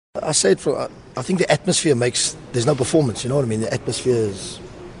I say it for. I think the atmosphere makes. There's no performance. You know what I mean? The atmosphere is.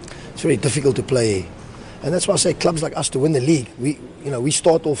 It's very difficult to play, and that's why I say clubs like us to win the league. We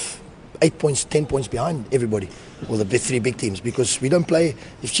start off 8 points, 10 points behind everybody, or the three big teams, because we don't play.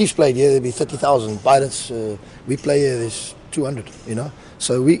 If Chiefs played here, there'd be 30,000. Pirates, we play here, there's 200.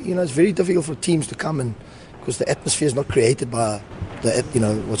 So it's very difficult for teams to come and because the atmosphere is not created by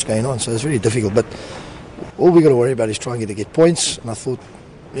what's going on. So it's very difficult. But all we got to worry about is trying to get points. And I thought,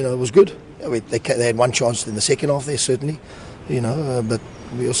 it was good. They had one chance in the second half there, certainly. But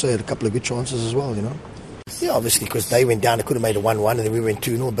we also had a couple of good chances as well. Yeah, obviously, because they went down, they could have made it 1-1, and then we went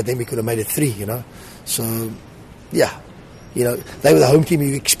 2-0, but then we could have made it 3, So, yeah, they were the home team.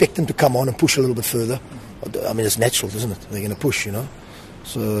 You expect them to come on and push a little bit further. I mean, it's natural, isn't it? They're going to push,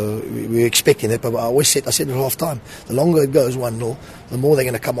 So we were expecting that, but I said at half time, the longer it goes 1-0, the more they're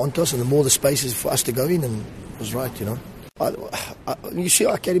going to come onto us, and the more the space is for us to go in, and it was right, You see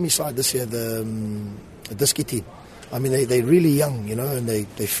our academy side this year, the Diski team. I mean, they're really young, and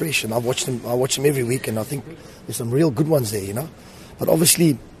they're fresh, and I watch them every week, and I think there's some real good ones there, But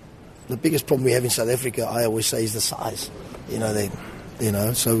obviously, the biggest problem we have in South Africa, I always say, is the size.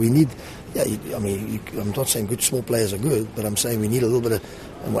 So we need. Yeah, I'm not saying good small players are good, but I'm saying we need a little bit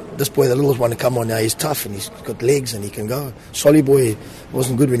of. This boy, the little one to come on now, he's tough and he's got legs and he can go. Solly boy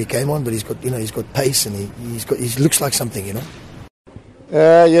wasn't good when he came on, but he's got pace and he looks like something,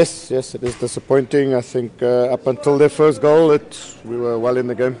 Yes, it is disappointing. I think up until their first goal, we were well in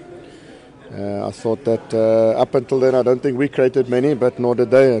the game. I thought that up until then, I don't think we created many, but nor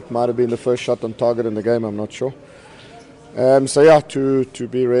did they. It might have been the first shot on target in the game, I'm not sure. To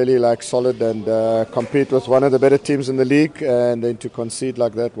be really solid and compete with one of the better teams in the league, and then to concede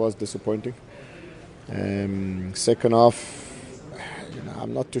like that was disappointing. Second half,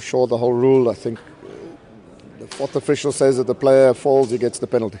 I'm not too sure the whole rule. I think the fourth official says that the player falls, he gets the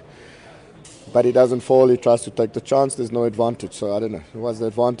penalty. But he doesn't fall, he tries to take the chance, there's no advantage. So I don't know, what's the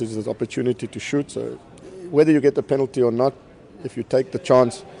advantage? There's opportunity to shoot. So whether you get the penalty or not, if you take the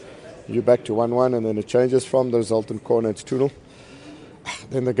chance, you're back to 1-1, and then it changes from the resultant corner, it's 2-0.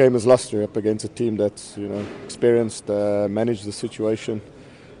 Then the game is lost. You're up against a team that's experienced, managed the situation,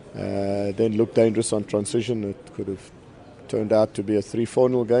 then looked dangerous on transition. It could have turned out to be a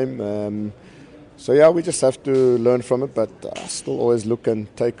 3-4-0 game. We just have to learn from it, but I still always look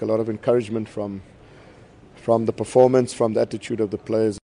and take a lot of encouragement from the performance, from the attitude of the players.